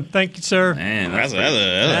good one. Thank you, sir. Man,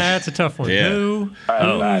 that's a tough one. Yeah.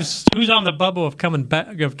 Who's on the bubble of coming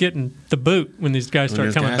back, of getting the boot when these guys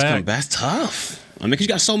start coming back? That's tough. I mean, because you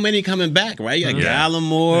got so many coming back, right? You got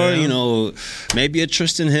Gallimore, you know, maybe a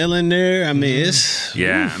Tristan Hill in there. I mean, it's...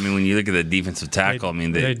 Yeah, I mean, when you look at the defensive tackle, I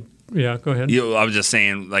mean, yeah, go ahead. I was just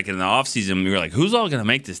saying, like in the offseason, we were like, who's all going to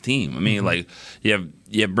make this team? I mean, like you have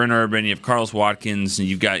Brent Urban, you have Carlos Watkins, and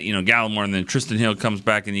you've got Gallimore, and then Tristan Hill comes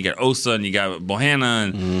back, and you got Osa, and you got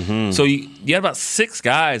Bohanna, and so you got about 6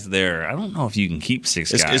 guys there. I don't know if you can keep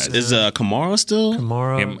 6 guys. Is Kamara still?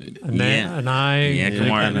 Kamara,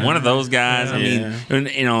 Kamara, one of those guys. I mean,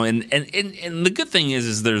 and the good thing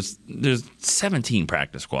is there's 17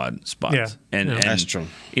 practice squad spots, and that's true.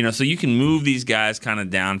 So you can move these guys kind of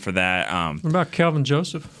down for that. What about Kelvin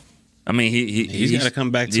Joseph? I mean, he's got to come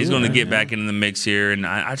back. He's going to get back into the mix here, and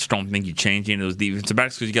I just don't think you change any of those defensive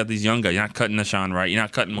backs because you got these young guys. You're not cutting Nashawn Wright. You're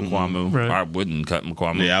not cutting McQuamu. Right. I wouldn't cut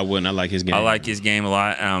McQuamu. Yeah, I wouldn't. I like his game. I like his game a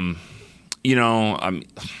lot.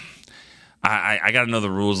 I got to know the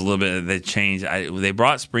rules a little bit. They changed. They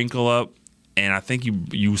brought Sprinkle up, and I think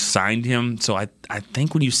you signed him. So I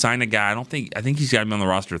think when you sign a guy, I think he's got to be on the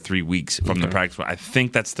roster 3 weeks from the practice. I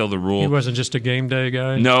think that's still the rule. He wasn't just a game day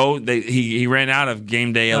guy. No, he ran out of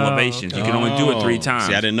game day elevations. You can only do it 3 times.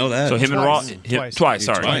 See, I didn't know that. So him and Ross twice.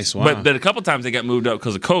 Sorry, twice. Wow. But a couple times they got moved up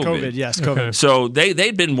because of COVID. COVID, yes, COVID. Okay. So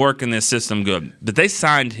they'd been working this system good, but they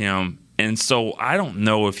signed him, and so I don't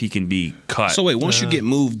know if he can be cut. So wait, once you get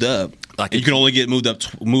moved up. Like you can only get moved up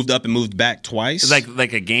and moved back twice.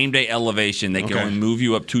 Like a game day elevation, they can only move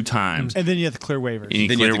you up 2 times, and then you have to clear waivers. And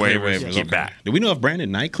you clear waivers to get back. Do we know if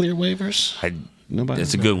Brandon Knight cleared waivers? Nobody.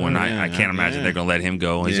 It's a good one. I can't imagine they're going to let him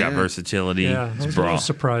go. He's got versatility. Yeah, I was a little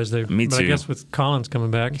surprised. Me too. But I guess with Collins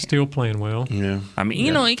coming back, he's still playing well. Yeah. I mean,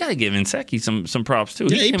 you got to give Inseki some props too.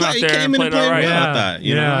 Yeah, he came out there and played all right.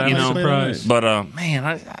 I'm surprised. But man,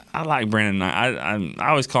 I like Brandon Knight. I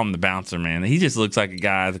always call him the bouncer, man. He just looks like a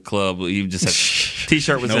guy at the club. He just has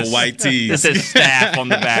T-shirt with no white tees. That says staff on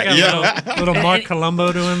the back. Little Mark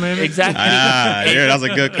Colombo to him, maybe. Exactly. That's a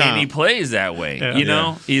good comp. And he plays that way.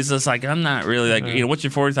 Yeah. He's just like, I'm not really like, what's your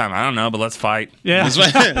 40 time? I don't know, but let's fight. Yeah.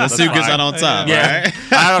 Let's see who gets out on top. Yeah. Right?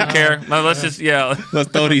 I don't care. No, let's just let's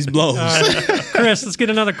throw these blows. Chris, let's get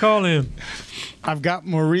another call in. I've got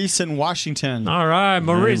Maurice in Washington. All right,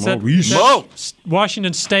 Maurice. Maurice.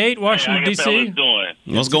 Washington State, Washington, D.C. D.C. doing?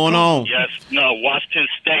 What's going on? Yes, no, Washington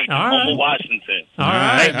State. Home of Washington. All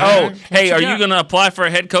right. Hey, are you going to apply for a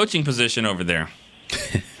head coaching position over there?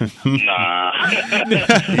 Nah.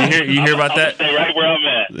 You hear about that? Stay right where I'm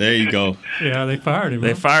at. There you go. Yeah, they fired him.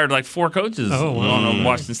 They fired like 4 coaches on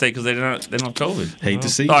Washington State because they don't have COVID. Hate to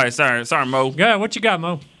see. All right, sorry, Mo. Yeah, what you got,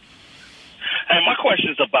 Mo? Hey, my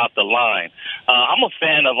question is about the line. I'm a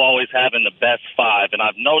fan of always having the best 5, and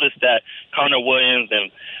I've noticed that Connor Williams and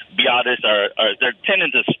Biadasz they're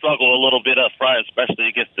tending to struggle a little bit up front, especially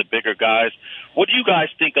against the bigger guys. What do you guys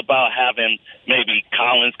think about having maybe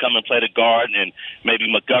Collins come and play the guard, and maybe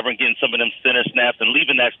McGovern getting some of them center snaps and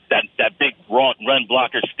leaving that big run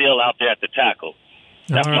blocker still out there at the tackle?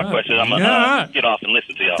 That's my question. I'm going to get off and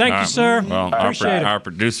listen to y'all. Thank you, sir. Well, our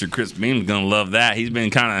producer, Chris Beam's going to love that. He's been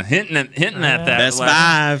kind of hinting at that. Best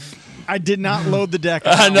 5. I did not load the deck.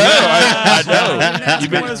 I know. I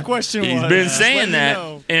know. What his question was. He's been saying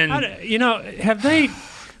that. And have they?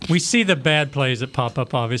 We see the bad plays that pop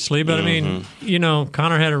up, obviously, but I mean,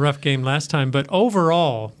 Connor had a rough game last time, but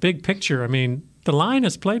overall, big picture, I mean, the line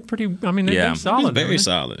has played pretty. I mean, they've been solid. Very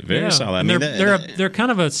solid. Very solid. I mean, they're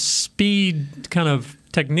kind of a speed kind of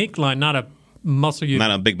technique line, not a muscle you.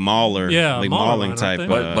 Not a big mauler, big mauling type.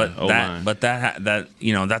 But that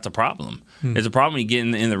that's a problem. It's a problem when you get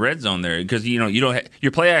in the red zone there because you don't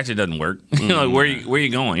your play action doesn't work. Like where are you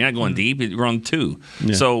going? You're not going deep. You're on 2.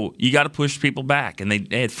 Yeah. So you got to push people back. And they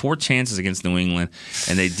had 4 chances against New England,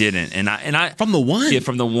 and they didn't. And I from the 1. Yeah,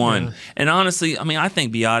 from the 1. Yeah. And honestly, I mean, I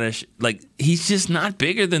think Biadasz, he's just not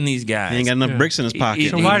bigger than these guys. He ain't got enough bricks in his pocket.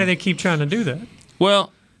 So why do they keep trying to do that?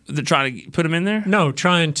 Well, they're trying to put him in there. No,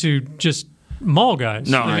 trying to just maul guys.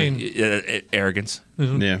 No, I mean arrogance.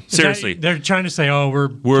 Mm-hmm. Yeah, seriously, they're trying to say, "Oh, we're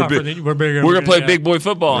bigger. We're gonna play big boy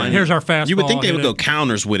football." And here's our fastball. You would think they would go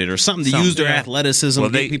counters with it or something to use their athleticism,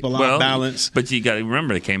 get people off balance. But you got to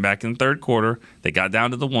remember, they came back in the third quarter. They got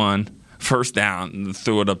down to the 1, first down, and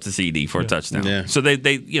threw it up to CD for a touchdown. Yeah. So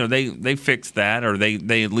they fixed that, or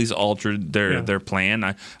they at least altered their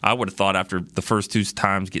plan. I would have thought after the first 2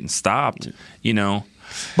 times getting stopped,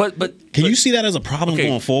 But can you see that as a problem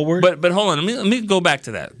going forward? But hold on, let me go back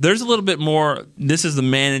to that. There's a little bit more. This is the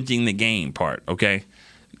managing the game part. Okay,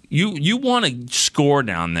 you want to score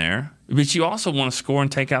down there, but you also want to score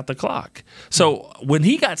and take out the clock. So when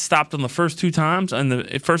he got stopped on the first 2 times on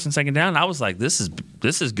the first and second down, I was like, this is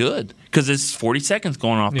good because it's 40 seconds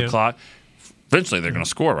going off the clock. Eventually, they're going to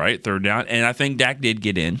score, right? Third down. And I think Dak did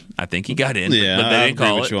get in. I think he got in. Yeah, but they didn't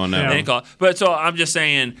call it. You on that they didn't call it. But so I'm just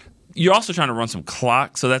saying, you're also trying to run some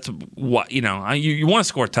clock. So that's what, you want to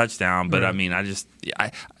score a touchdown. But, I mean,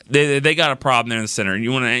 they got a problem there in the center.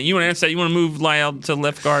 You want to answer that? You want to move Lyle to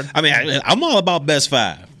left guard? I mean, I'm all about best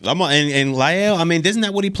 5. And Lyle, I mean, isn't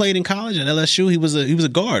that what he played in college at LSU? He was a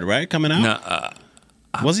guard, right? Coming out? No,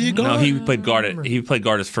 was he a guard? No, he played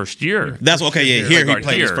guard his first year. That's okay. Yeah, here he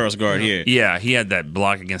played his first guard here. Yeah, he had that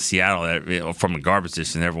block against Seattle that, from a guard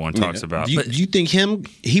position everyone talks about. Do you think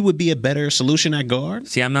he would be a better solution at guard?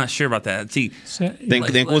 See, I'm not sure about that. See,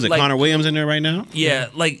 was it Connor Williams in there right now? Yeah,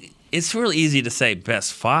 it's really easy to say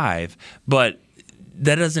best 5, but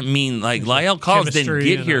that doesn't mean Lyle Collins didn't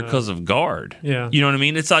get here because of guard. Yeah. You know what I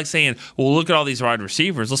mean? It's like saying, well, look at all these wide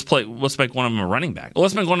receivers. Let's make one of them a running back. Well,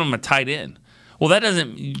 let's make one of them a tight end. Well, that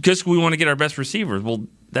doesn't because we want to get our best receivers. Well,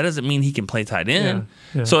 that doesn't mean he can play tight end.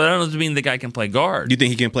 Yeah. So that doesn't mean the guy can play guard. Do you think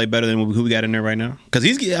he can play better than who we got in there right now? Because he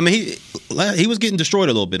was getting destroyed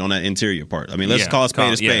a little bit on that interior part. I mean, let's call a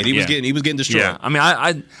spade a spade. He was getting destroyed. Yeah, I mean,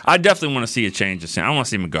 I definitely want to see a change of center. I want to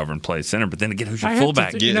see McGovern play center, but then again, who's your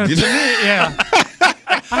fullback? To me,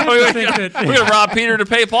 we're going to rob Peter to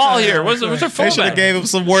pay Paul here. What's our fullback? They should have gave him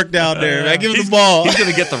some work down there. Man. Give him the ball. He's going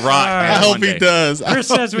to get the rock. I hope he does. Chris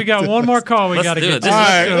says we got one more call we got to get to. All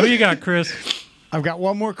right. Who you got, Chris? I've got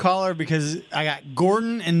one more caller because I got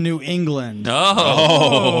Gordon in New England.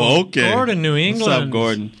 Oh, okay. Gordon, New England. What's up,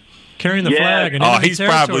 Gordon? Carrying the flag. And he's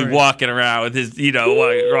probably walking around with his,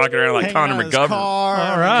 walking around like Connor McGovern. All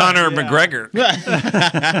right. Connor McGregor.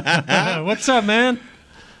 What's up, man?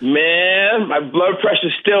 Man, my blood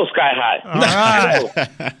pressure's still sky high. All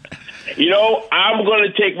right. I'm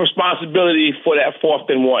going to take responsibility for that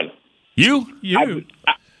 4th and 1. You?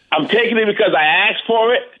 I'm taking it because I asked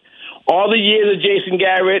for it. All the years of Jason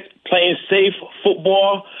Garrett playing safe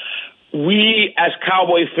football, we as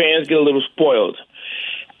Cowboy fans get a little spoiled.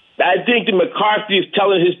 I think that McCarthy is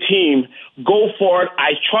telling his team, go for it.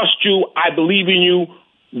 I trust you. I believe in you.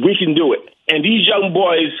 We can do it. And these young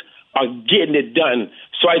boys are getting it done.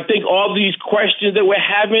 So I think all these questions that we're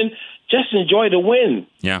having, just enjoy the win.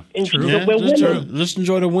 Yeah, just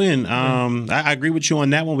enjoy the win. I agree with you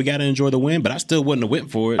on that one. We got to enjoy the win, but I still wouldn't have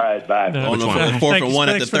went for it. All right, bye. On the 4th and 1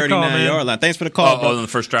 at the 39-yard line. Thanks for the call. Oh, on the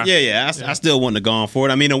first drive? Yeah. I still wouldn't have gone for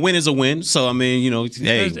it. I mean, a win is a win. So, I mean,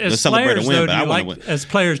 let's celebrate a win, but I wouldn't win. As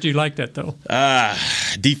players, do you like that, though?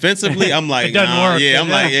 Defensively, I'm like, it doesn't work. Yeah, I'm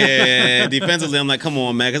like, yeah. Defensively, I'm like, come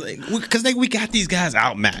on, man. Because we got these guys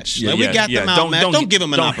outmatched. We got them outmatched. Don't give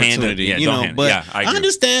them an opportunity. But I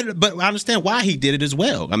understand why he did it as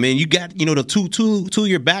well. I mean, you got, the two of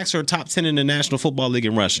your backs are top 10 in the National Football League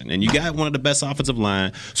in rushing, and you got one of the best offensive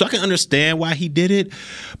line. So I can understand why he did it.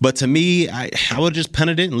 But to me, I would have just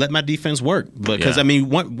punted it and let my defense work. Because, I mean,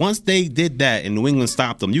 once they did that and New England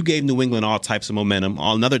stopped them, you gave New England all types of momentum,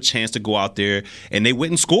 another chance to go out there, and they went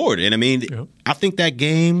and scored. And, I mean, I think that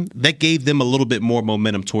gave them a little bit more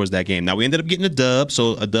momentum towards that game. Now, we ended up getting a dub,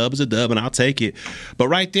 so a dub is a dub, and I'll take it. But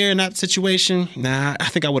right there in that situation, I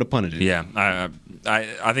think I would have punted it. Yeah,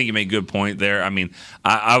 I think you made a good point there. I mean,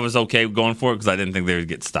 I was okay going for it because I didn't think they would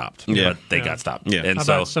get stopped. But they got stopped. Yeah. And how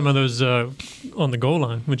about some of those on the goal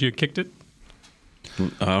line? Would you have kicked it?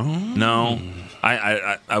 No,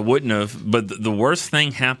 I wouldn't have. But the worst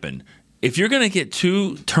thing happened. If you're going to get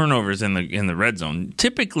 2 turnovers in the red zone,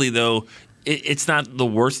 typically though, it's not the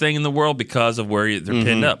worst thing in the world because of where they're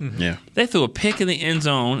pinned up. Yeah. They threw a pick in the end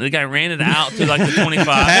zone. The guy ran it out to like the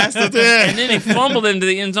 25. And then he fumbled into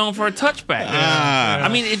the end zone for a touchback. I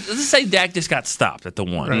mean, let's say Dak just got stopped at the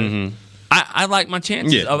 1. Right. I like my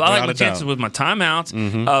chances. Yeah, I like my doubt. chances with my timeouts.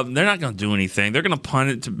 They're not going to do anything. They're going to punt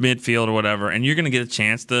it to midfield or whatever, and you're going to get a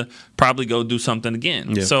chance to probably go do something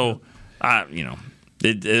again. Yeah. So,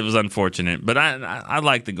 it was unfortunate, but I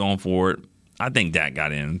like the going for it. I think Dak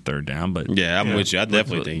got in third down, but I'm with you. I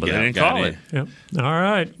definitely think they didn't got call in. it. Yep. All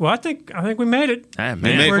right. Well, I think we made it. Man,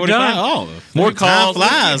 we're done. More calls,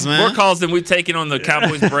 flies, man. More calls than we've taken on the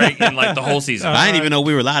Cowboys break in like the whole season. I didn't even know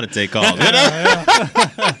we were allowed to take calls.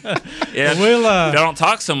 Yeah, we'll they don't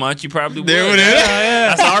talk so much. You probably would.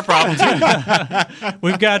 Yeah. That's our problem too.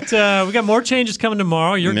 we got more changes coming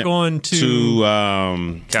tomorrow. You're going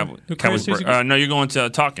to Cowboys. No, you're going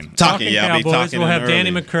to Talking. Cowboys. I'll be talking. We'll have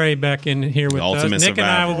Danny McCray back in here with us. Nick and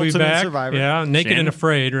I will be back. Survivor. Yeah, Naked and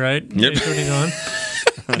Afraid, right? Yep.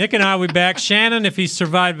 Nick and I will be back. Shannon, if he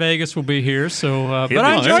survived Vegas, will be here. So, but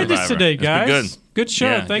I enjoyed this today, guys. Good show.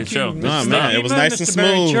 Yeah, thank good you. show. Oh, man, it was nice and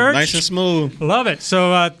smooth. Nice and smooth. Love it.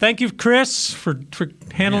 So thank you, Chris, for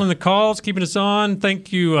handling the calls, keeping us on.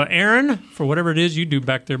 Thank you, Aaron, for whatever it is you do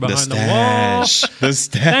back there behind the wall. The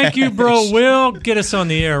stash. Thank you, Bro Will. Get us on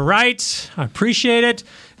the air right. I appreciate it.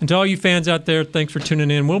 And to all you fans out there, thanks for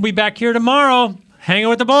tuning in. We'll be back here tomorrow, hanging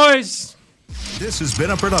with the boys. This has been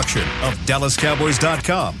a production of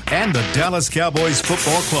DallasCowboys.com and the Dallas Cowboys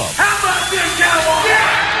Football Club. How about this, Cowboys?